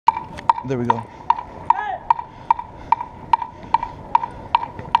There we go.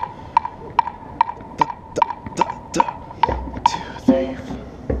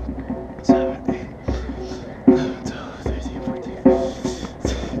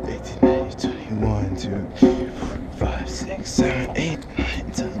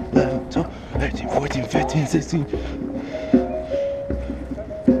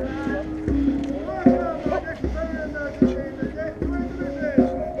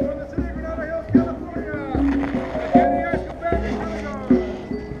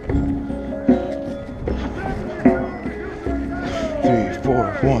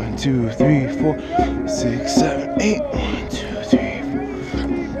 One, two, three, four, 6, 7, 8. 1, 2, 3, 4.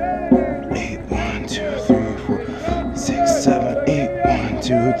 8, 1, 2, 3, 4, 6, 7, 8. 1,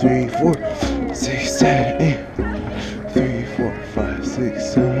 2, 3, 4, 6, 7, 8. 3, 4, 5,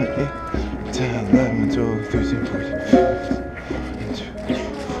 6, 7, 8. 10, 11, 12, 13, 14. 1, 2, 3,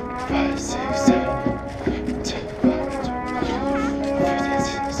 4, 5, 6,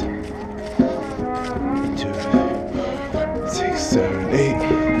 7,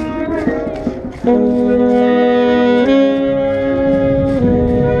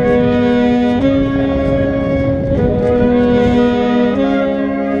 10,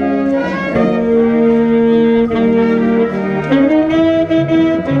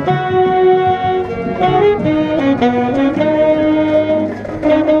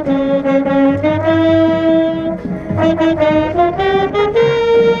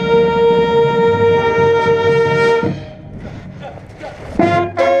 12,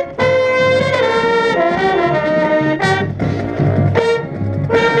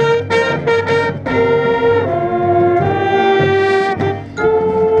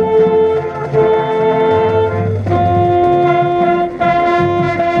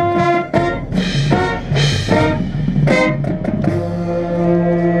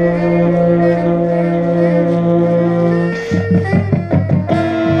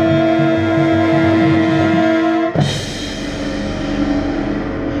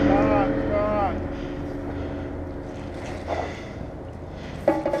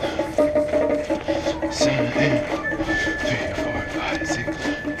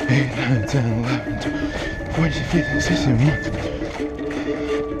 15, 16,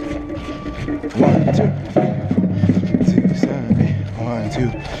 1, 2, 3,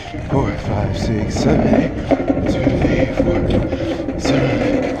 6, 7, 8.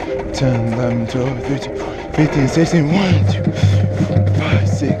 Fifteen, 16, 1, 2, 5,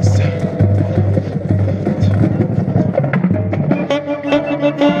 6, 7.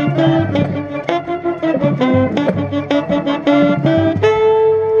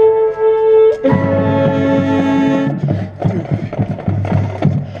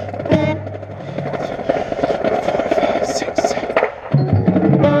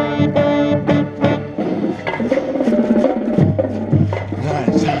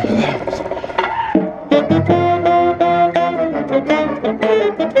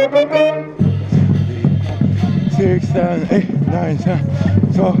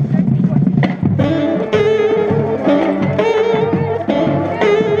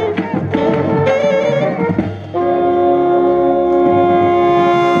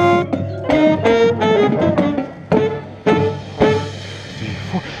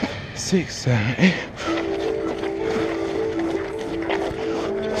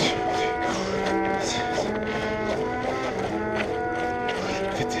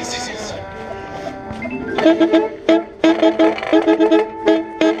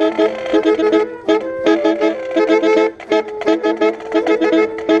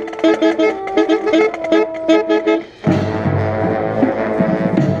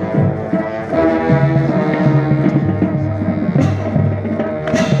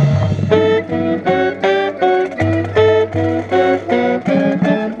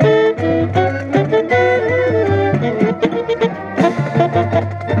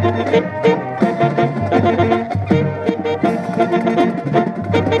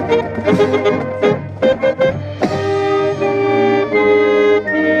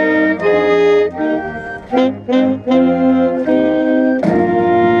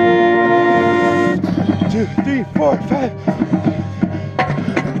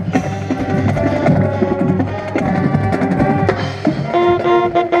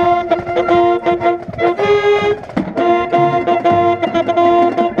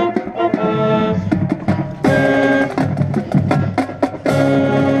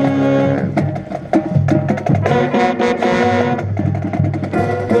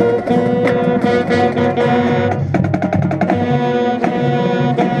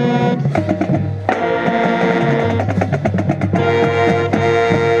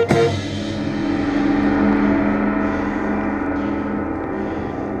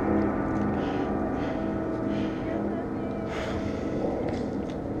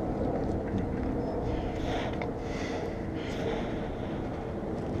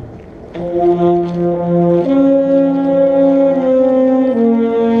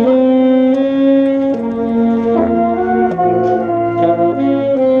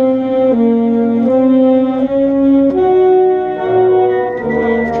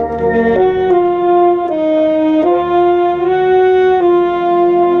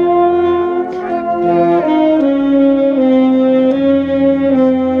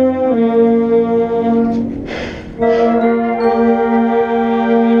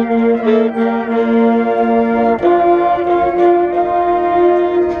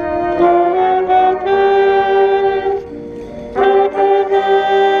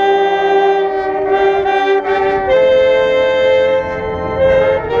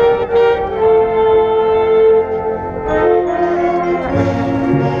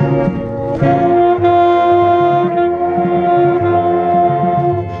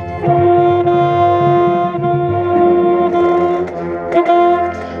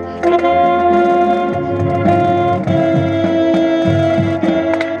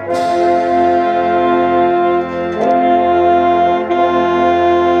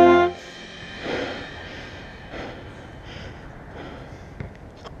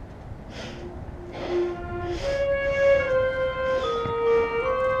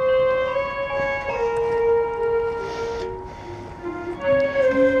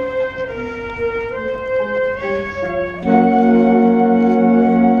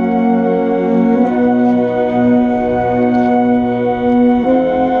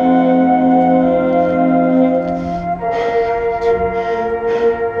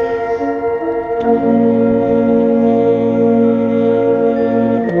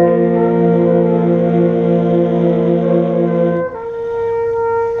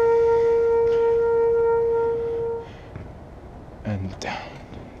 And down.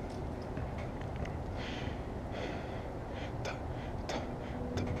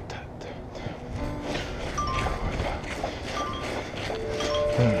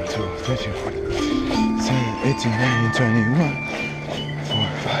 One, two, three, 7, 18, 19, 21, 4,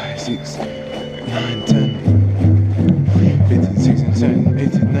 5, 6, 9, 10, 15, 16, 17,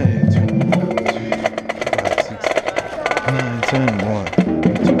 18, 19, 20, 5, 6, 9, 10, 1,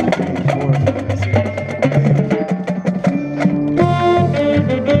 2, 3, 4, 5, 6, 8.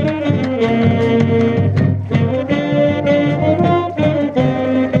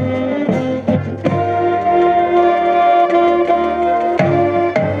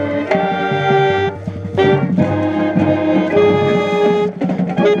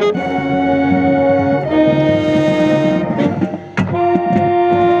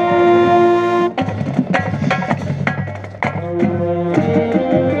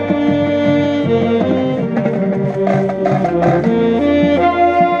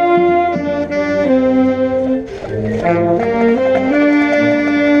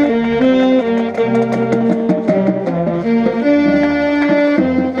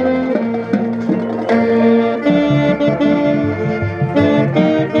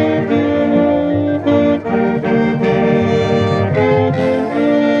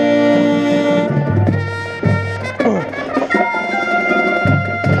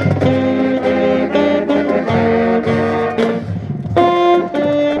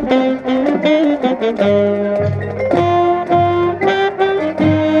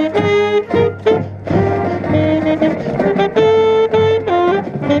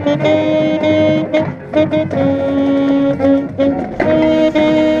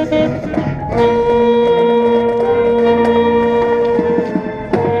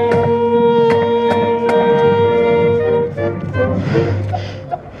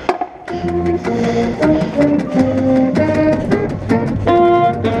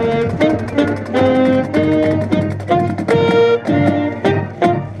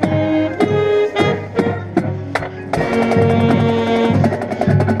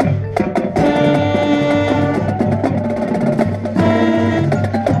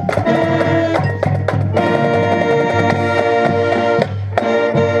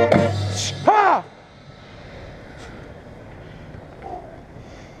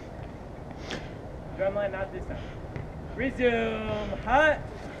 Drumline, not this time. Resume. Hot.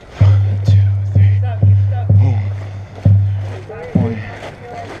 1, 2, 3.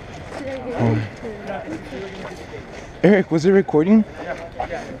 Eric, was it recording?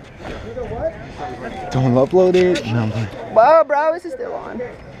 Don't upload it. No, I'm playing. Wow, bro, this is still on.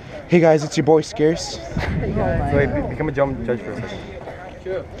 Hey guys, it's your boy Scarce. Wait, become a judge for a second.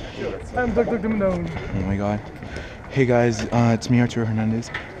 Sure. I'm Doug Down. Oh my god. Hey guys, it's me, Arturo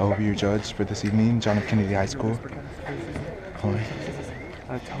Hernandez. I will be your judge for this evening, John F. Kennedy High School.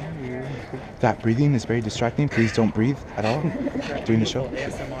 I told you. That breathing is very distracting. Please don't breathe at all during the show.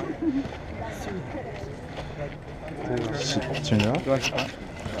 Turn it off.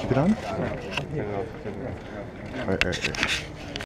 Keep it on. Turn it off. Alright.